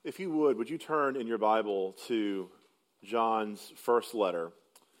If you would you turn in your Bible to John's first letter,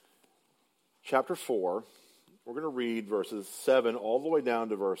 chapter 4. We're going to read verses 7 all the way down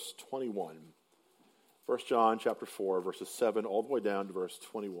to verse 21. 1 John chapter 4, verses 7 all the way down to verse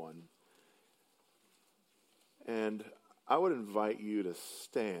 21. And I would invite you to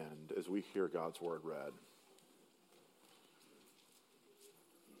stand as we hear God's word read.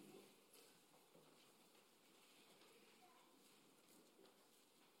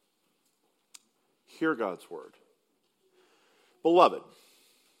 Hear God's word. Beloved,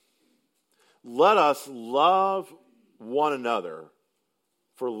 let us love one another,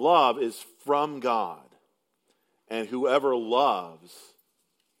 for love is from God, and whoever loves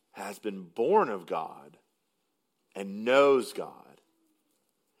has been born of God and knows God.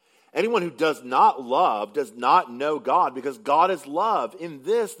 Anyone who does not love does not know God, because God is love. In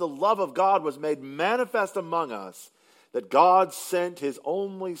this, the love of God was made manifest among us, that God sent his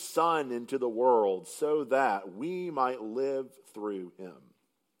only Son into the world so that we might live through him.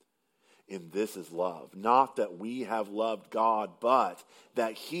 In this is love, not that we have loved God, but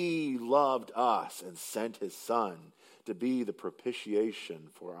that he loved us and sent his Son to be the propitiation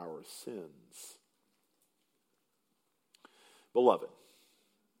for our sins. Beloved,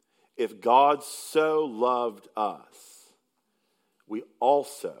 if God so loved us, we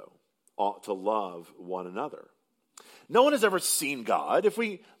also ought to love one another. No one has ever seen God. If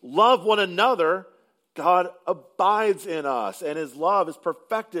we love one another, God abides in us, and his love is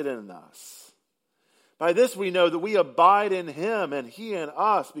perfected in us. By this we know that we abide in him, and he in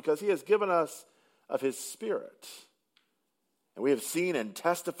us, because he has given us of his Spirit. And we have seen and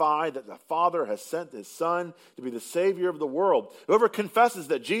testified that the Father has sent his Son to be the Savior of the world. Whoever confesses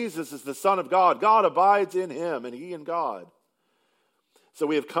that Jesus is the Son of God, God abides in him, and he in God. So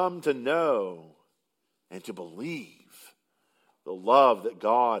we have come to know and to believe the love that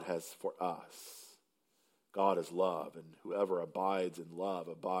God has for us. God is love, and whoever abides in love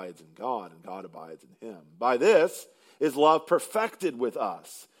abides in God, and God abides in him. By this is love perfected with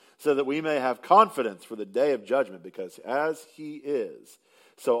us, so that we may have confidence for the day of judgment, because as he is,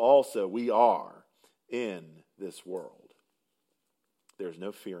 so also we are in this world. There is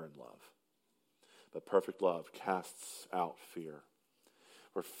no fear in love, but perfect love casts out fear.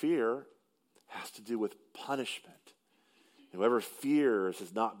 For fear has to do with punishment. Whoever fears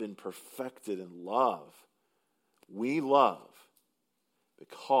has not been perfected in love. We love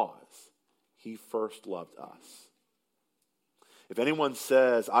because he first loved us. If anyone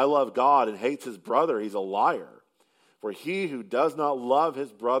says, I love God, and hates his brother, he's a liar. For he who does not love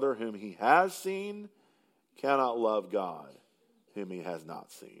his brother whom he has seen cannot love God whom he has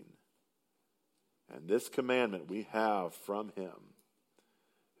not seen. And this commandment we have from him: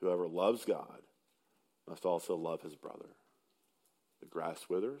 whoever loves God must also love his brother. The grass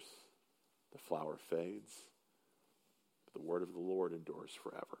withers, the flower fades, but the word of the Lord endures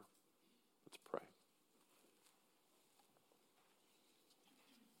forever. Let's pray.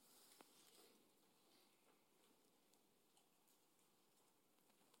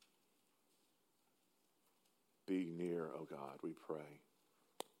 Be near, O God, we pray.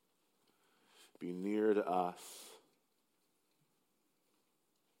 Be near to us.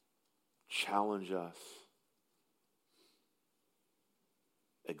 Challenge us.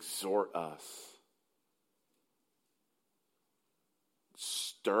 Exhort us.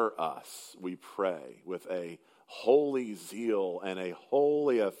 Stir us, we pray, with a holy zeal and a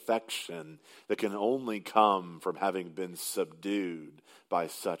holy affection that can only come from having been subdued by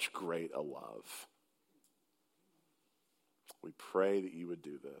such great a love. We pray that you would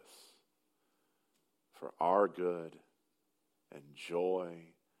do this for our good and joy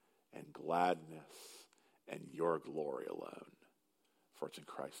and gladness and your glory alone. For it's in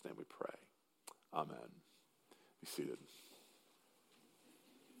Christ's name we pray. Amen. Be seated.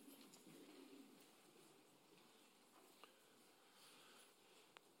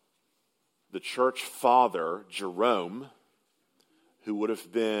 The church father, Jerome, who would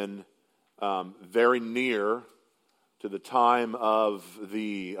have been very near to the time of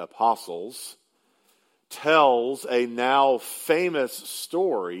the apostles, tells a now famous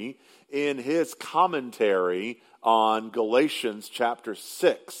story in his commentary on Galatians chapter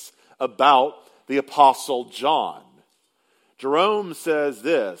 6 about the apostle John. Jerome says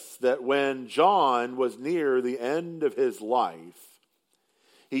this, that when John was near the end of his life,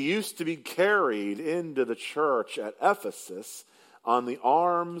 he used to be carried into the church at Ephesus on the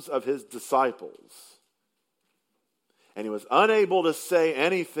arms of his disciples. And he was unable to say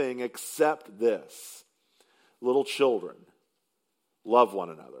anything except this: little children, love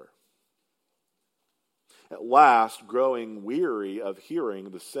one another. At last, growing weary of hearing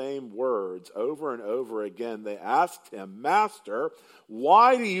the same words over and over again, they asked him, "Master,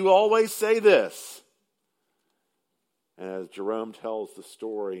 why do you always say this?" And as Jerome tells the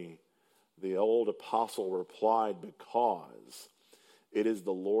story, the old apostle replied, "Because it is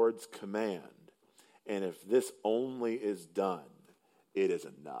the Lord's command, and if this only is done, it is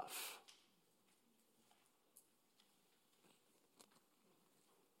enough."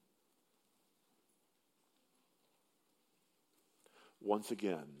 Once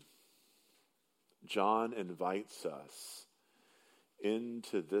again, John invites us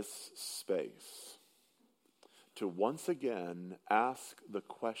into this space to once again ask the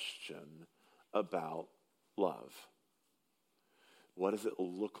question about love. What does it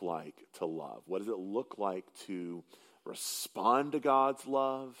look like to love? What does it look like to respond to God's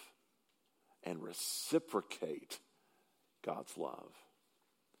love and reciprocate God's love?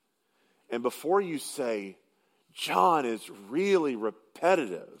 And before you say, "John is really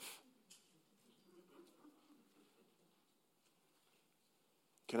repetitive,"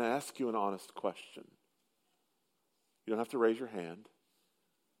 can I ask you an honest question? You don't have to raise your hand.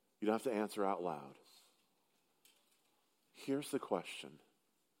 You don't have to answer out loud. Here's the question.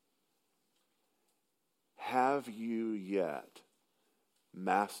 Have you yet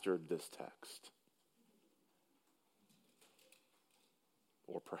mastered this text?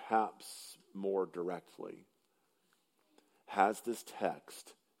 Or perhaps more directly, has this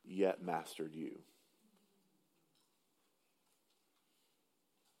text yet mastered you?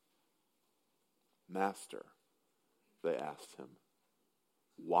 "Master," they asked him,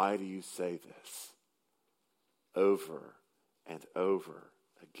 "why do you say this over and over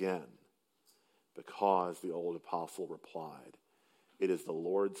again?" Because, the old apostle replied, "It is the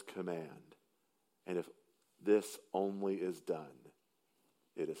Lord's command, and if this only is done,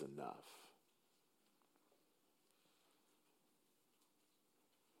 it is enough."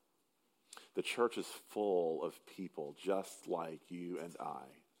 The church is full of people just like you and I.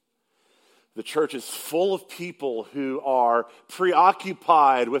 The church is full of people who are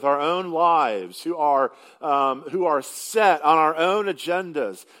preoccupied with our own lives, who are set on our own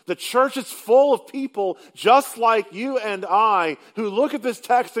agendas. The church is full of people just like you and I who look at this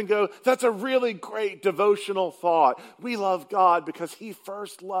text and go, "That's a really great devotional thought. We love God because He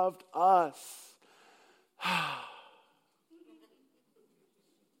first loved us."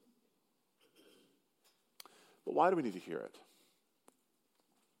 But why do we need to hear it?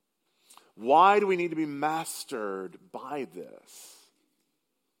 Why do we need to be mastered by this?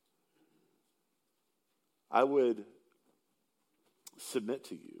 I would submit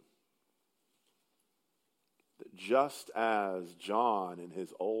to you that just as John in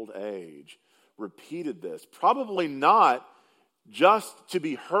his old age repeated this, probably not just to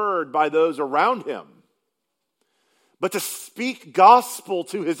be heard by those around him, but to speak gospel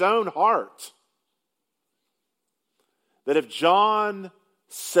to his own heart, that if John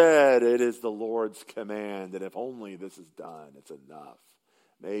said it is the Lord's command, and if only this is done, it's enough,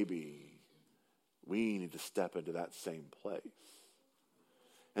 maybe we need to step into that same place.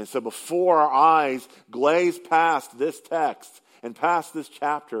 And so before our eyes glaze past this text and past this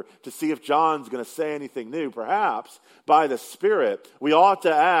chapter to see if John's going to say anything new, perhaps by the Spirit, we ought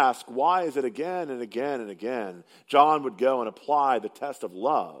to ask, why is it again and again and again John would go and apply the test of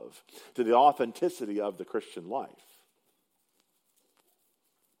love to the authenticity of the Christian life?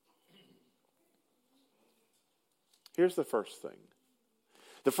 Here's the first thing.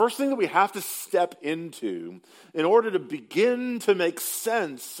 The first thing that we have to step into in order to begin to make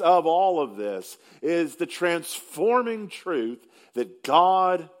sense of all of this is the transforming truth that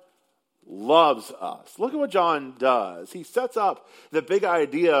God loves us. Look at what John does. He sets up the big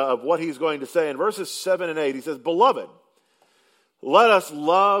idea of what he's going to say. In verses 7 and 8, he says, "Beloved, let us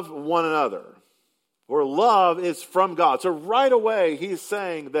love one another, for love is from God." So right away, he's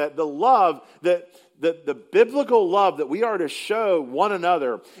saying that the love the biblical love that we are to show one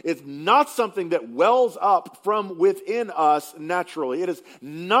another is not something that wells up from within us naturally. It is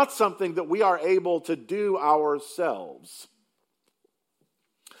not something that we are able to do ourselves.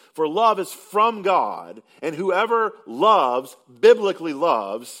 For love is from God, and whoever loves, biblically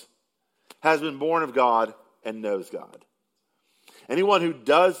loves, has been born of God and knows God. Anyone who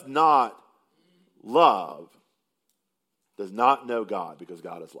does not love does not know God, because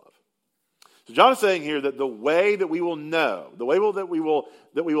God is love. So John is saying here that the way that we will know, the way that we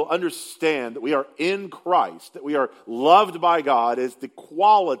will understand that we are in Christ, that we are loved by God, is the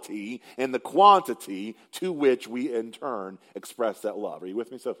quality and the quantity to which we in turn express that love. Are you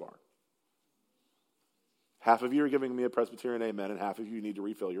with me so far? Half of you are giving me a Presbyterian amen, and half of you need to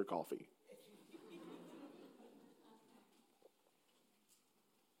refill your coffee.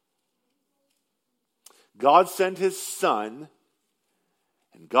 God sent his Son,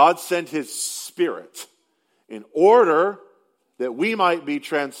 and God sent his Spirit in order that we might be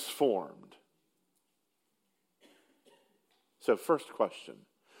transformed. So first question,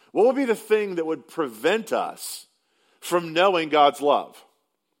 what would be the thing that would prevent us from knowing God's love?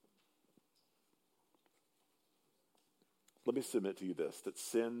 Let me submit to you this, that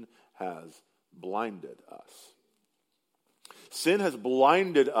sin has blinded us. Sin has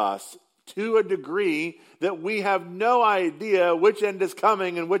blinded us to a degree that we have no idea which end is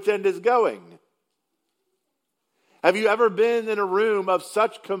coming and which end is going. Have you ever been in a room of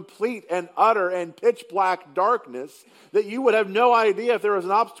such complete and utter and pitch black darkness that you would have no idea if there was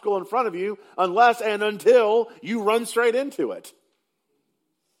an obstacle in front of you unless and until you run straight into it?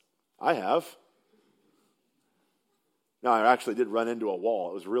 I have. No, I actually did run into a wall.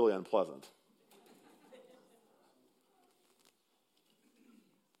 It was really unpleasant.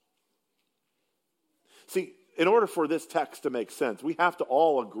 See, in order for this text to make sense, we have to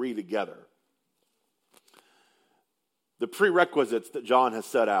all agree together the prerequisites that John has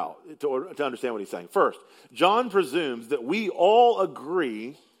set out to understand what he's saying. First, John presumes that we all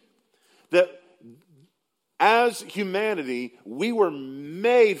agree that as humanity, we were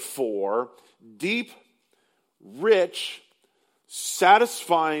made for deep, rich,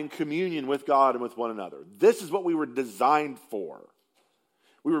 satisfying communion with God and with one another. This is what we were designed for.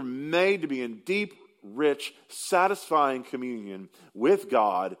 We were made to be in deep, rich, satisfying communion with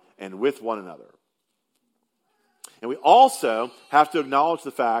God and with one another. And we also have to acknowledge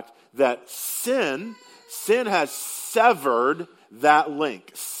the fact that sin has severed that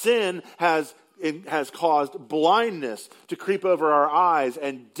link. Sin has caused blindness to creep over our eyes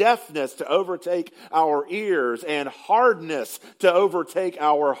and deafness to overtake our ears and hardness to overtake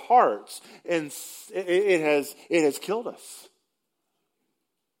our hearts. And it has killed us.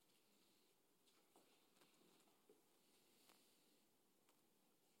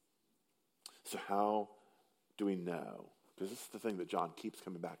 So how do we know? Because this is the thing that John keeps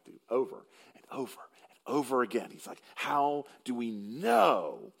coming back to over and over and over again. He's like, how do we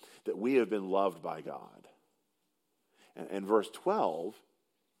know that we have been loved by God? And verse 12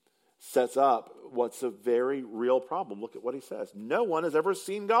 sets up what's a very real problem. Look at what he says. No one has ever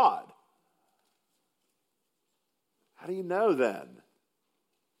seen God. How do you know then?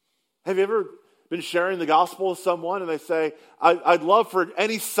 Have you ever been sharing the gospel with someone and they say, I'd love for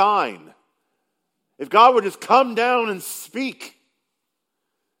any sign. If God would just come down and speak,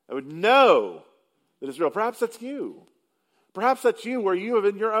 I would know that it's real. Perhaps that's you. Perhaps that's you where you have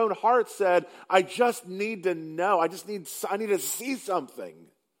in your own heart said, I just need to know. I need to see something.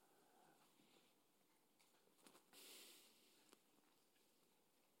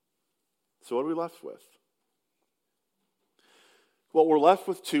 So what are we left with? Well, we're left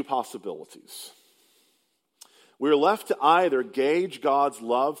with two possibilities. We're left to either gauge God's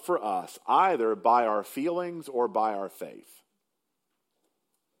love for us, either by our feelings or by our faith.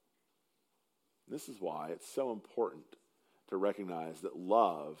 This is why it's so important to recognize that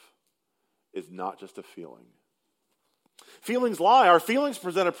love is not just a feeling. Feelings lie. Our feelings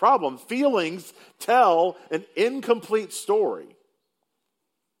present a problem. Feelings tell an incomplete story.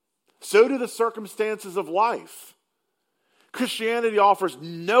 So do the circumstances of life. Christianity offers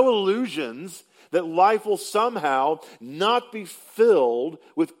no illusions that life will somehow not be filled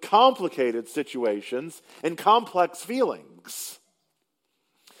with complicated situations and complex feelings.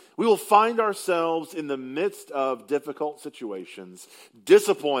 We will find ourselves in the midst of difficult situations,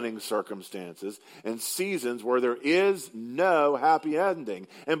 disappointing circumstances, and seasons where there is no happy ending.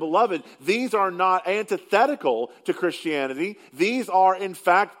 And beloved, these are not antithetical to Christianity. These are, in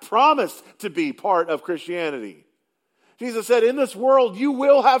fact, promised to be part of Christianity. Jesus said, in this world you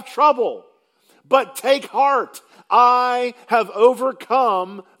will have trouble. But take heart, I have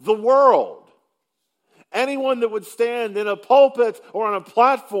overcome the world. Anyone that would stand in a pulpit or on a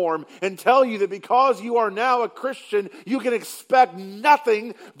platform and tell you that because you are now a Christian, you can expect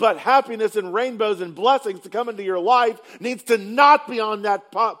nothing but happiness and rainbows and blessings to come into your life needs to not be on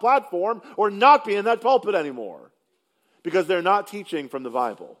that platform or not be in that pulpit anymore. Because they're not teaching from the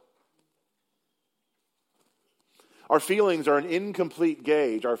Bible. Our feelings are an incomplete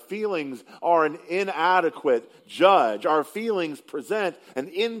gauge. Our feelings are an inadequate judge. Our feelings present an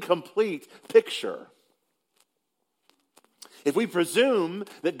incomplete picture. If we presume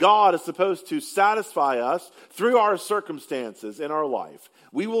that God is supposed to satisfy us through our circumstances in our life,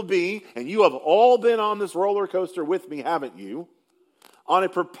 we will be, and you have all been on this roller coaster with me, haven't you? On a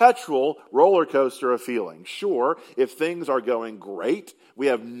perpetual roller coaster of feelings. Sure, if things are going great, we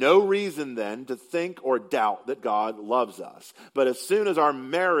have no reason then to think or doubt that God loves us. But as soon as our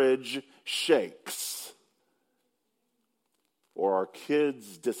marriage shakes, or our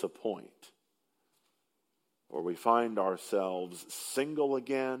kids disappoint, or we find ourselves single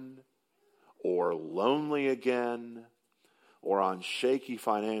again, or lonely again, or on shaky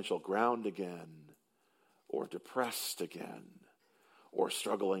financial ground again, or depressed again, or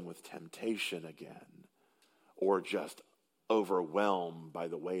struggling with temptation again, or just overwhelmed by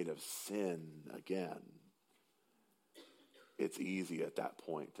the weight of sin again, it's easy at that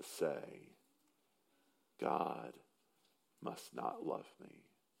point to say, God must not love me.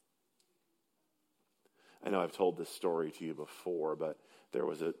 I know I've told this story to you before, but there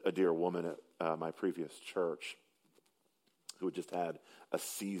was a dear woman at my previous church who had just had a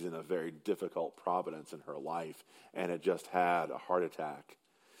season of very difficult providence in her life and had just had a heart attack.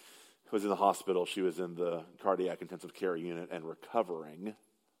 Was in the hospital. She was in the cardiac intensive care unit and recovering.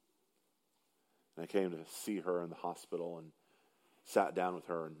 And I came to see her in the hospital and sat down with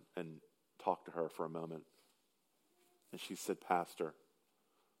her and talked to her for a moment. And she said, Pastor,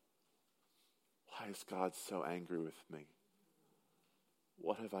 why is God so angry with me?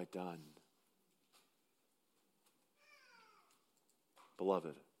 What have I done?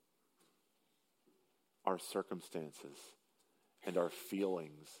 Beloved, our circumstances and our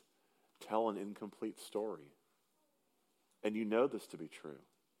feelings tell an incomplete story. And you know this to be true.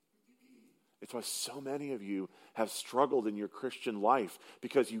 It's why so many of you have struggled in your Christian life,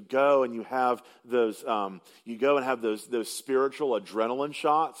 because you go and have those spiritual adrenaline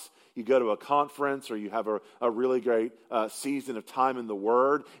shots. You go to a conference or you have a really great season of time in the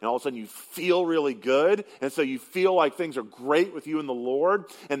Word, and all of a sudden you feel really good, and so you feel like things are great with you in the Lord,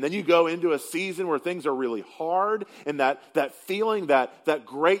 and then you go into a season where things are really hard, and that feeling, that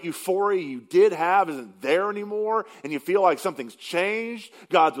great euphoria you did have isn't there anymore, and you feel like something's changed,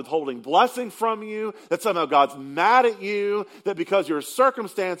 God's withholding blessing from you, that somehow God's mad at you, that because your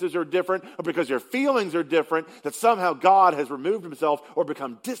circumstances are different, or because your feelings are different, that somehow God has removed himself or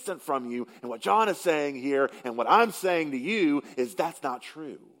become distant from you. And what John is saying here, and what I'm saying to you, is that's not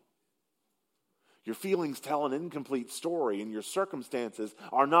true. Your feelings tell an incomplete story, and your circumstances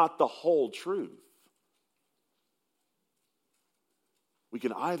are not the whole truth. We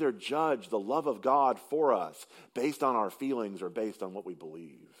can either judge the love of God for us based on our feelings or based on what we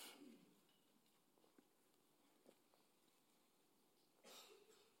believe.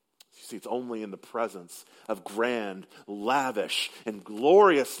 See, it's only in the presence of grand, lavish, and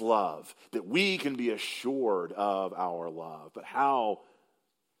glorious love that we can be assured of our love. But how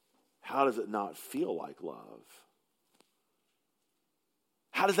does it not feel like love?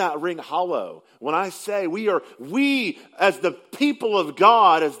 How does that ring hollow when I say we as the people of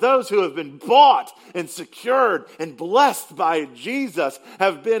God, as those who have been bought and secured and blessed by Jesus,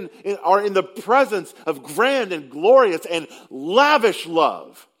 are in the presence of grand and glorious and lavish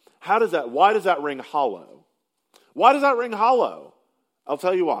love? Why does that ring hollow? Why does that ring hollow? I'll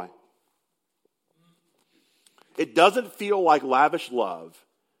tell you why. It doesn't feel like lavish love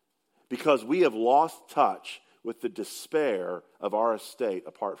because we have lost touch with the despair of our estate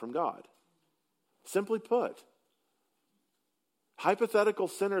apart from God. Simply put, hypothetical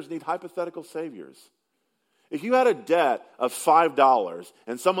sinners need hypothetical saviors. If you had a debt of $5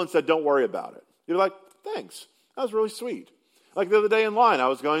 and someone said, don't worry about it, you're like, thanks, that was really sweet. Like the other day in line, I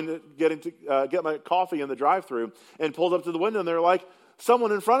was going to get my coffee in the drive-thru and pulled up to the window, and they're like,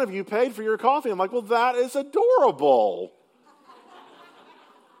 someone in front of you paid for your coffee. I'm like, well, that is adorable.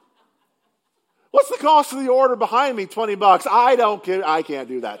 What's the cost of the order behind me? $20. I can't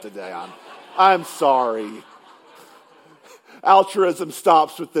do that today. I'm sorry. Altruism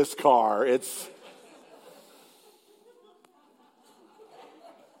stops with this car. It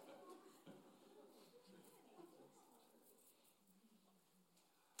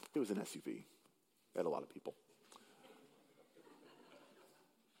was an SUV. It had a lot of people.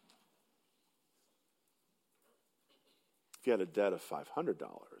 If you had a debt of $500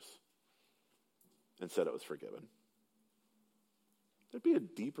 and said it was forgiven, there'd be a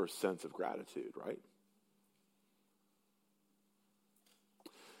deeper sense of gratitude, right?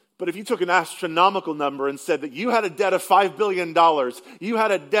 But if you took an astronomical number and said that you had a debt of $5 billion, you had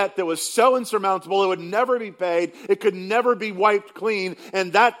a debt that was so insurmountable it would never be paid, it could never be wiped clean,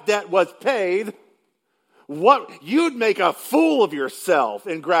 and that debt was paid, you'd make a fool of yourself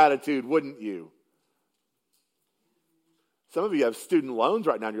in gratitude, wouldn't you? Some of you have student loans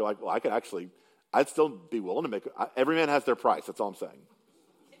right now, and you're like, well, I'd still be willing to make it. Every man has their price, that's all I'm saying.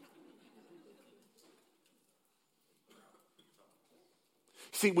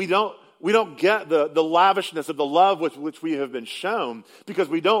 See, we don't get the lavishness of the love with which we have been shown because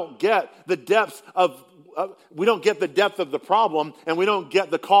we don't get the depth of the problem, and we don't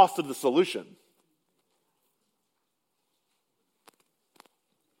get the cost of the solution.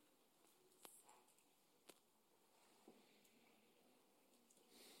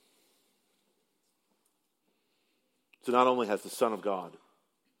 So not only has the Son of God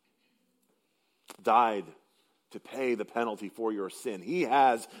died to pay the penalty for your sin, he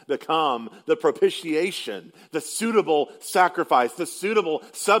has become the propitiation, the suitable sacrifice, the suitable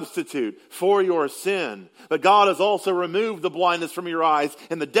substitute for your sin. But God has also removed the blindness from your eyes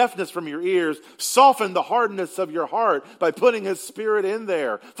and the deafness from your ears, softened the hardness of your heart by putting his Spirit in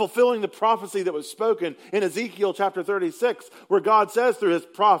there, fulfilling the prophecy that was spoken in Ezekiel chapter 36, where God says through his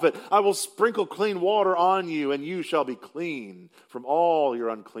prophet, I will sprinkle clean water on you, and you shall be clean from all your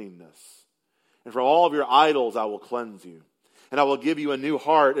uncleanness. And from all of your idols I will cleanse you. And I will give you a new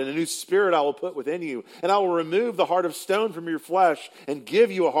heart, and a new spirit I will put within you. And I will remove the heart of stone from your flesh and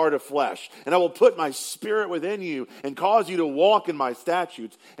give you a heart of flesh. And I will put my spirit within you and cause you to walk in my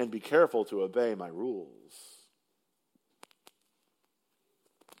statutes and be careful to obey my rules.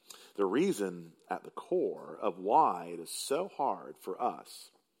 The reason at the core of why it is so hard for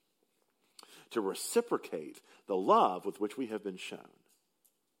us to reciprocate the love with which we have been shown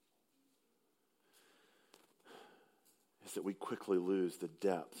is that we quickly lose the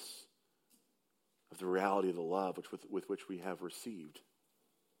depths of the reality of the love with which we have received.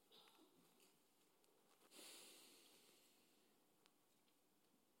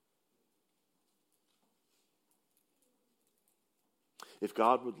 If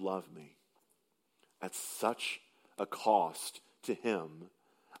God would love me at such a cost to him,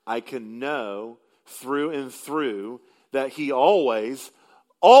 I can know through and through that he always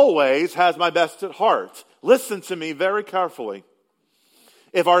has my best at heart. Listen to me very carefully.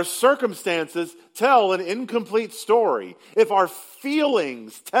 If our circumstances tell an incomplete story, if our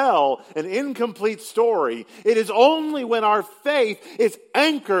feelings tell an incomplete story, it is only when our faith is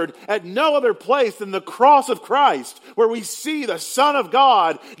anchored at no other place than the cross of Christ, where we see the Son of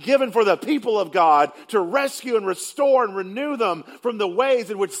God given for the people of God to rescue and restore and renew them from the ways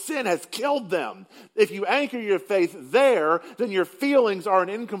in which sin has killed them. If you anchor your faith there, then your feelings are an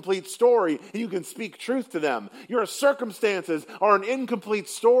incomplete story and you can speak truth to them. Your circumstances are an incomplete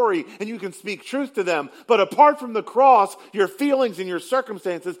story and you can speak truth to them. But apart from the cross, your feelings and your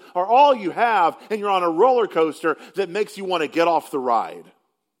circumstances are all you have, and you're on a roller coaster that makes you want to get off the ride.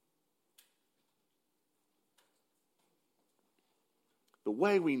 The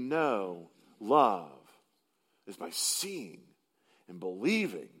way we know love is by seeing and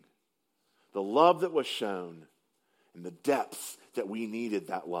believing the love that was shown and the depths that we needed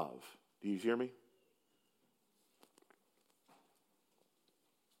that love. Do you hear me?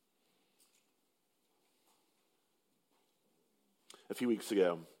 A few weeks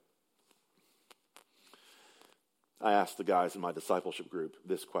ago, I asked the guys in my discipleship group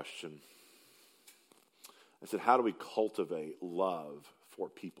this question. I said, how do we cultivate love for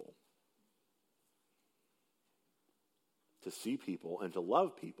people? To see people and to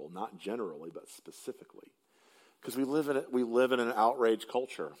love people, not generally, but specifically. Because we live in an outrage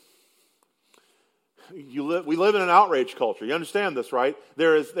culture. We live in an outrage culture. You understand this, right?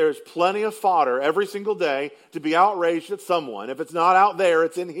 There's plenty of fodder every single day to be outraged at someone. If it's not out there,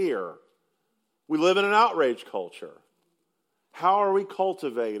 it's in here. We live in an outrage culture. How are we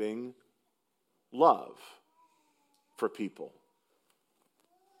cultivating love for people?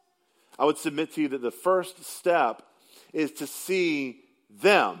 I would submit to you that the first step is to see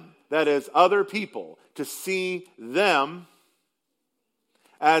them, that is, other people, to see them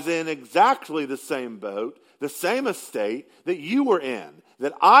as in exactly the same boat, the same estate that you were in,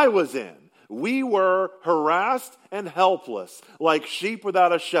 that I was in. We were harassed and helpless, like sheep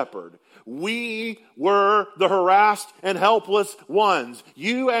without a shepherd. We were the harassed and helpless ones.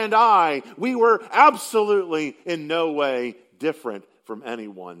 You and I, we were absolutely in no way different from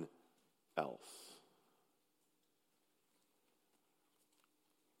anyone else.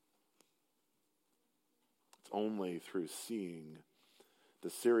 It's only through seeing the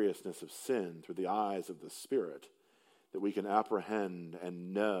seriousness of sin through the eyes of the Spirit that we can apprehend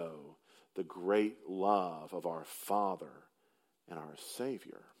and know the great love of our Father and our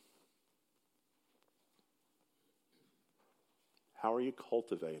Savior. How are you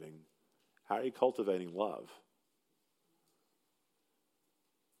cultivating love?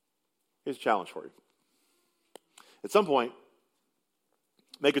 Here's a challenge for you. At some point,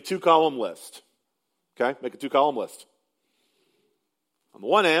 make a 2-column list. Okay? Make a 2-column list. On the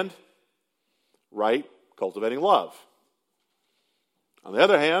one hand, write cultivating love. On the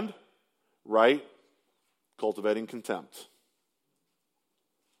other hand, write cultivating contempt.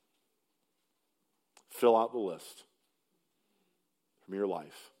 Fill out the list from your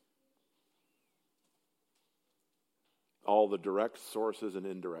life. All the direct sources and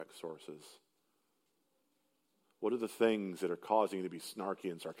indirect sources. What are the things that are causing you to be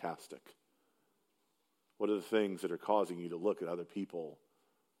snarky and sarcastic? What are the things that are causing you to look at other people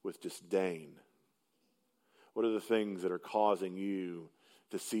with disdain? What are the things that are causing you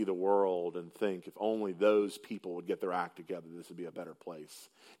to see the world and think, if only those people would get their act together, this would be a better place?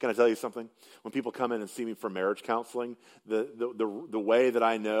 Can I tell you something? When people come in and see me for marriage counseling, the way that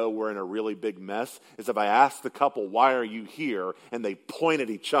I know we're in a really big mess is if I ask the couple, why are you here? And they point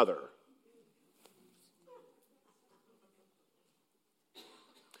at each other.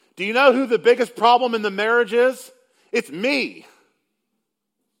 Do you know who the biggest problem in the marriage is? It's me.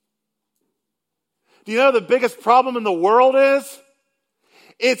 Do you know the biggest problem in the world is?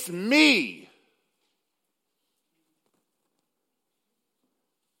 It's me.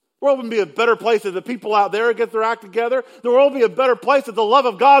 The world would be a better place if the people out there get their act together. The world would be a better place if the love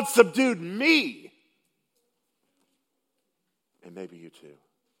of God subdued me. And maybe you too.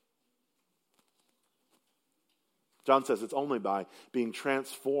 John says it's only by being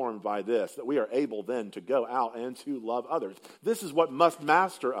transformed by this that we are able then to go out and to love others. This is what must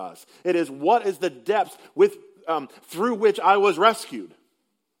master us. It is what is the depth through which I was rescued.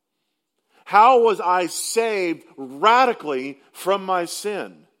 How was I saved radically from my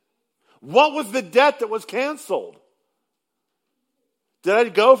sin? What was the debt that was canceled? Did I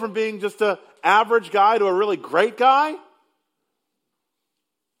go from being just an average guy to a really great guy?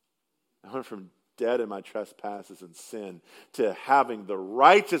 I went from dead in my trespasses and sin to having the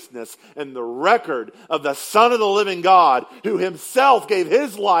righteousness and the record of the Son of the living God, who himself gave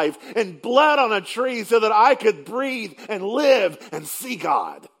his life and bled on a tree so that I could breathe and live and see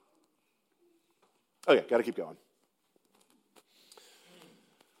God. Okay, got to keep going.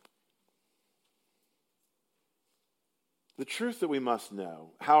 The truth that we must know.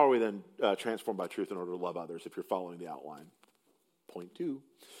 How are we then transformed by truth in order to love others, if you're following the outline? Point 2.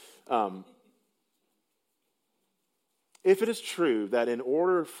 If it is true that in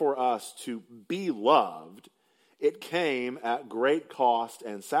order for us to be loved, it came at great cost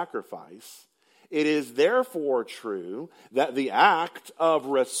and sacrifice, it is therefore true that the act of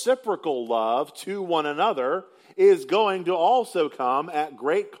reciprocal love to one another is going to also come at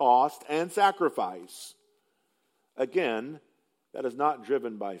great cost and sacrifice. Again, that is not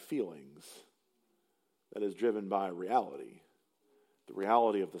driven by feelings. That is driven by reality. The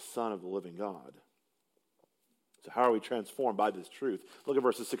reality of the Son of the living God. So how are we transformed by this truth? Look at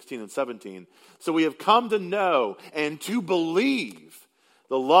verses 16 and 17. So we have come to know and to believe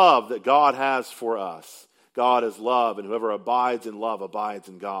the love that God has for us. God is love, and whoever abides in love abides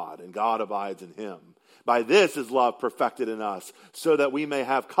in God, and God abides in him. By this is love perfected in us, so that we may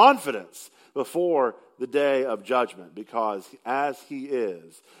have confidence before the day of judgment, because as he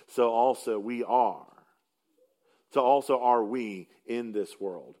is, so also we are. So also are we in this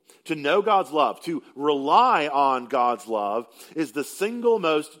world. To know God's love, to rely on God's love, is the single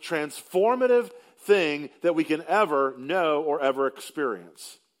most transformative thing that we can ever know or ever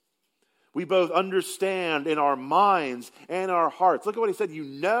experience. We both understand in our minds and our hearts. Look at what he said. You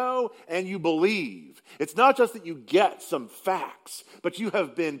know and you believe. It's not just that you get some facts, but you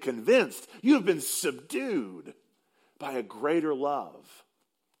have been convinced. You have been subdued by a greater love.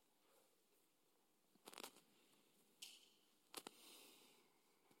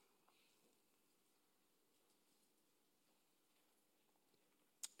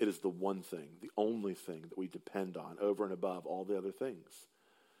 It is the one thing, the only thing that we depend on over and above all the other things.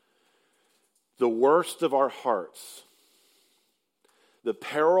 The worst of our hearts, the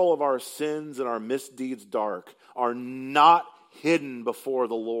peril of our sins and our misdeeds dark, are not hidden before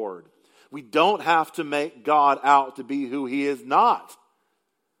the Lord. We don't have to make God out to be who he is not.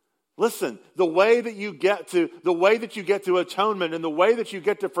 Listen, the way that you get to atonement and the way that you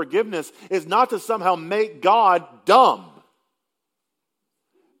get to forgiveness is not to somehow make God dumb.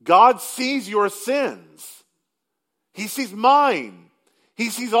 God sees your sins. He sees mine.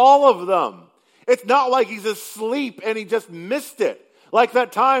 He sees all of them. It's not like he's asleep and he just missed it. Like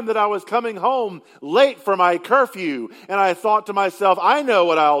that time that I was coming home late for my curfew, and I thought to myself, I know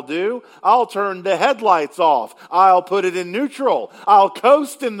what I'll do. I'll turn the headlights off. I'll put it in neutral. I'll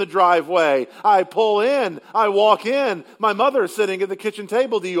coast in the driveway. I pull in. I walk in. My mother's sitting at the kitchen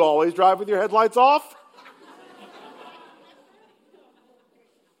table. Do you always drive with your headlights off?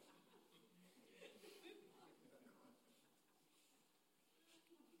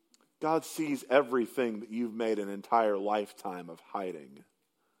 God sees everything that you've made an entire lifetime of hiding.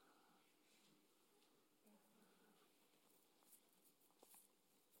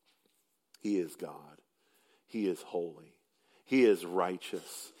 He is God. He is holy. He is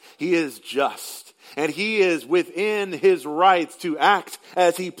righteous. He is just. And he is within his rights to act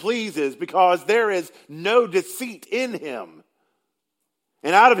as he pleases, because there is no deceit in him.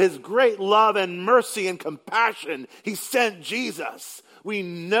 And out of his great love and mercy and compassion, he sent Jesus. We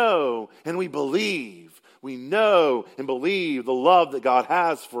know and we believe. We know and believe the love that God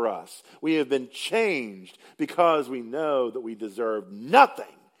has for us. We have been changed because we know that we deserve nothing.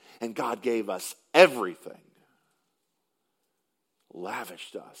 And God gave us everything.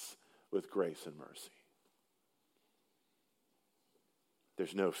 Lavished us with grace and mercy.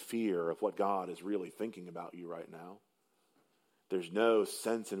 There's no fear of what God is really thinking about you right now. There's no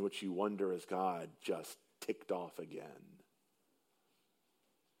sense in which you wonder, is God just ticked off again?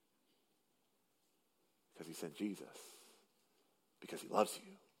 Because he sent Jesus. Because he loves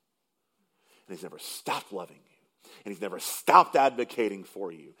you. And he's never stopped loving you. And he's never stopped advocating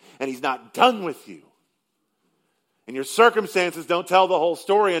for you. And he's not done with you. And your circumstances don't tell the whole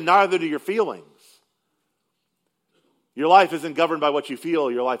story, and neither do your feelings. Your life isn't governed by what you feel.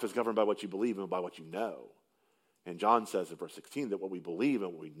 Your life is governed by what you believe and by what you know. And John says in verse 16 that what we believe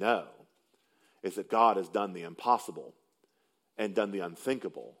and what we know is that God has done the impossible and done the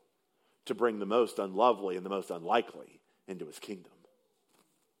unthinkable to bring the most unlovely and the most unlikely into his kingdom.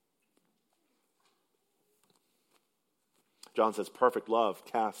 John says perfect love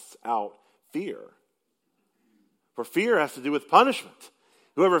casts out fear. For fear has to do with punishment.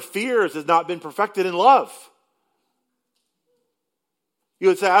 Whoever fears has not been perfected in love. You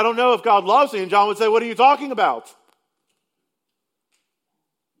would say, I don't know if God loves me. And John would say, what are you talking about?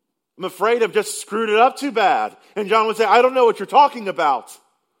 I'm afraid I've just screwed it up too bad. And John would say, I don't know what you're talking about.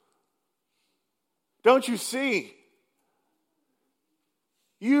 Don't you see?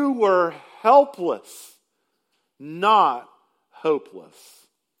 You were helpless, not hopeless.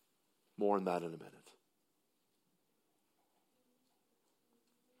 More on that in a minute.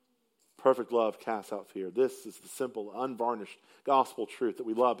 Perfect love casts out fear. This is the simple, unvarnished gospel truth that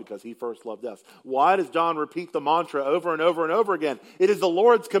we love because he first loved us. Why does John repeat the mantra over and over and over again? It is the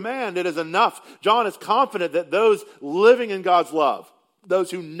Lord's command. It is enough. John is confident that those living in God's love, those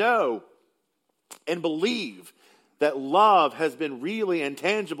who know and believe that love has been really and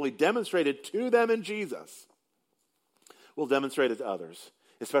tangibly demonstrated to them in Jesus, will demonstrate it to others,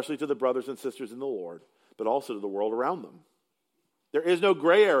 especially to the brothers and sisters in the Lord, but also to the world around them. There is no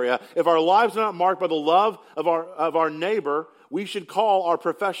gray area. If our lives are not marked by the love of our neighbor, we should call our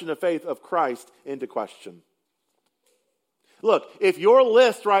profession of faith of Christ into question. Look, if your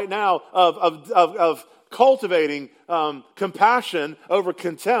list right now of cultivating compassion over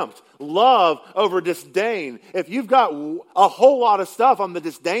contempt, love over disdain, if you've got a whole lot of stuff on the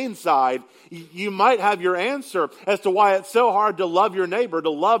disdain side, you might have your answer as to why it's so hard to love your neighbor, to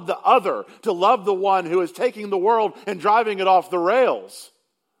love the other, to love the one who is taking the world and driving it off the rails.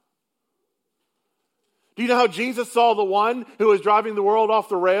 Do you know how Jesus saw the one who was driving the world off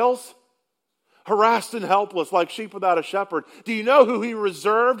the rails? Harassed and helpless like sheep without a shepherd. Do you know who he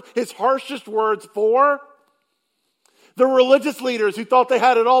reserved his harshest words for? The religious leaders who thought they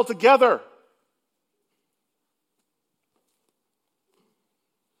had it all together.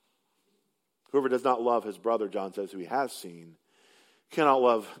 Whoever does not love his brother, John says, who he has seen, cannot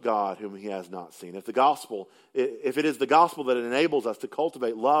love God whom he has not seen. If it is the gospel that enables us to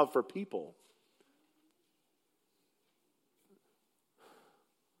cultivate love for people,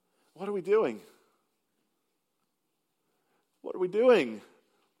 what are we doing? What are we doing?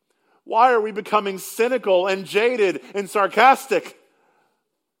 Why are we becoming cynical and jaded and sarcastic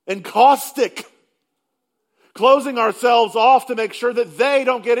and caustic? Closing ourselves off to make sure that they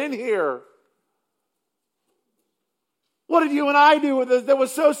don't get in here. What did you and I do with this that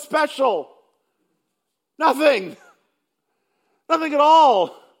was so special? Nothing. Nothing at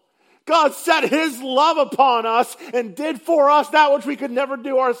all. God set his love upon us and did for us that which we could never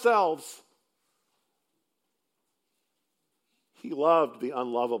do ourselves. He loved the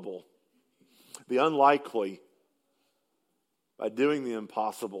unlovable, the unlikely, by doing the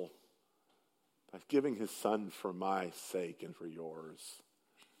impossible, by giving his son for my sake and for yours.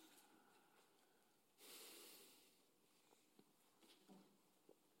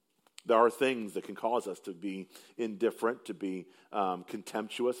 There are things that can cause us to be indifferent, to be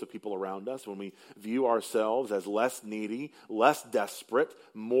contemptuous of people around us. When we view ourselves as less needy, less desperate,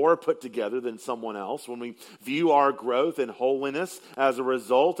 more put together than someone else. When we view our growth in holiness as a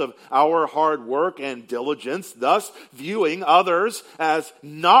result of our hard work and diligence, thus viewing others as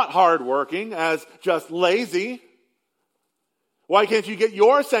not hardworking, as just lazy. Why can't you get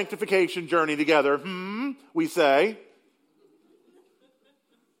your sanctification journey together? We say.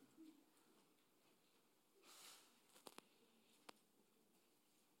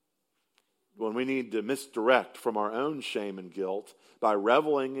 When we need to misdirect from our own shame and guilt by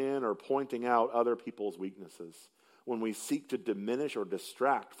reveling in or pointing out other people's weaknesses. when we seek to diminish or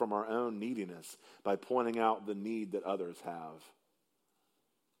distract from our own neediness by pointing out the need that others have.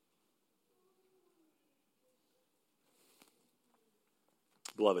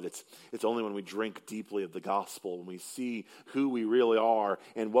 Beloved, it's only when we drink deeply of the gospel, when we see who we really are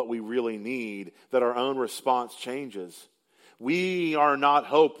and what we really need, that our own response changes. We are not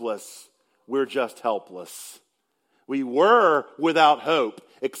hopeless, we're just helpless. We were without hope,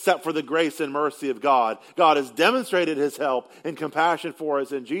 except for the grace and mercy of God. God has demonstrated his help and compassion for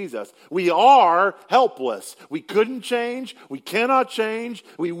us in Jesus. We are helpless. We couldn't change. We cannot change.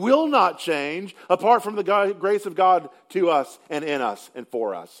 We will not change apart from the grace of God to us and in us and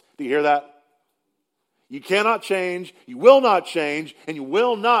for us. Do you hear that? You cannot change. You will not change. And you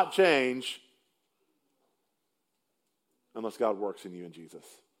will not change unless God works in you in Jesus.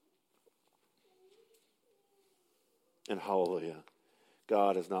 And hallelujah,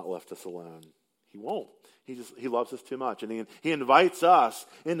 God has not left us alone. He won't. He loves us too much. And he invites us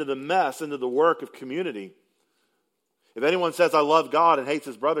into the mess, into the work of community. If anyone says, I love God and hates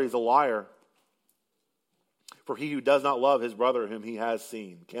his brother, he's a liar. For he who does not love his brother whom he has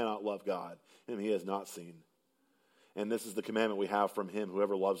seen cannot love God whom he has not seen. And this is the commandment we have from him.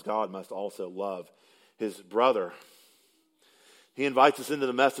 Whoever loves God must also love his brother. He invites us into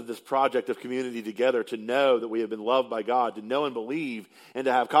the mess of this project of community together to know that we have been loved by God, to know and believe, and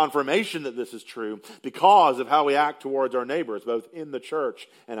to have confirmation that this is true because of how we act towards our neighbors, both in the church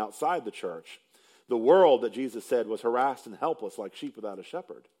and outside the church. The world, that Jesus said, was harassed and helpless like sheep without a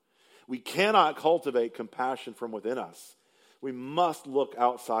shepherd. We cannot cultivate compassion from within us. We must look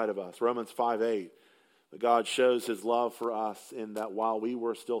outside of us. Romans 5:8, that God shows his love for us in that while we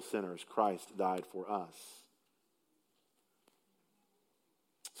were still sinners, Christ died for us.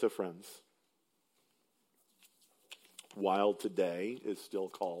 So friends, while today is still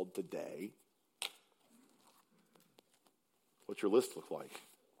called today, what's your list look like?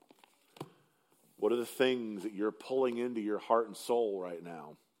 What are the things that you're pulling into your heart and soul right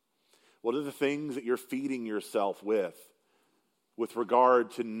now? What are the things that you're feeding yourself with regard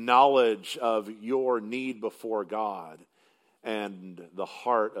to knowledge of your need before God and the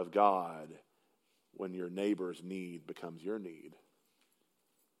heart of God when your neighbor's need becomes your need?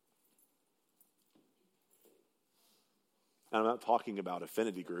 And I'm not talking about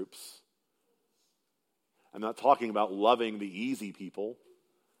affinity groups. I'm not talking about loving the easy people,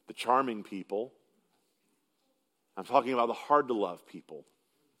 the charming people. I'm talking about the hard to love people,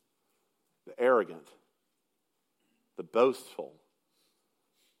 the arrogant, the boastful,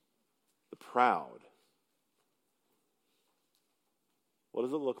 the proud. What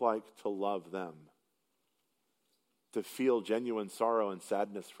does it look like to love them? To feel genuine sorrow and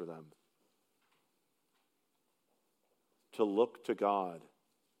sadness for them? To look to God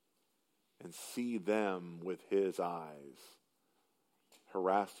and see them with his eyes,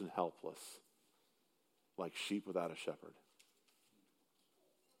 harassed and helpless, like sheep without a shepherd.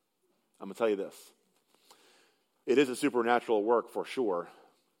 I'm going to tell you this. It is a supernatural work for sure,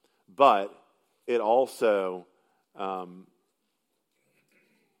 but it is also up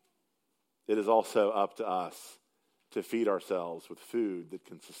to us to feed ourselves with food that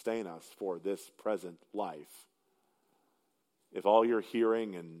can sustain us for this present life. If all you're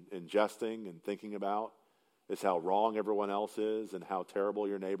hearing and ingesting and thinking about is how wrong everyone else is and how terrible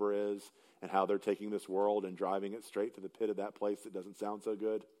your neighbor is and how they're taking this world and driving it straight to the pit of that place that doesn't sound so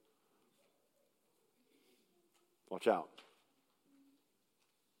good, watch out.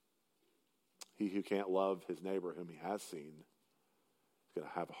 He who can't love his neighbor whom he has seen is going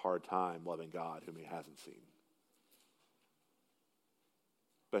to have a hard time loving God whom he hasn't seen.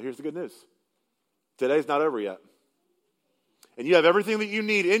 But here's the good news. Today's not over yet. And you have everything that you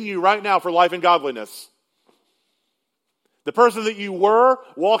need in you right now for life and godliness. The person that you were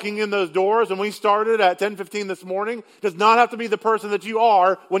walking in those doors when we started at 10:15 this morning does not have to be the person that you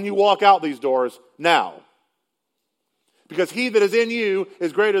are when you walk out these doors now. Because he that is in you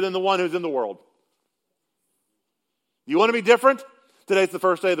is greater than the one who's in the world. You want to be different? Today's the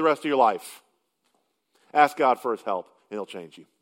first day of the rest of your life. Ask God for his help and he'll change you.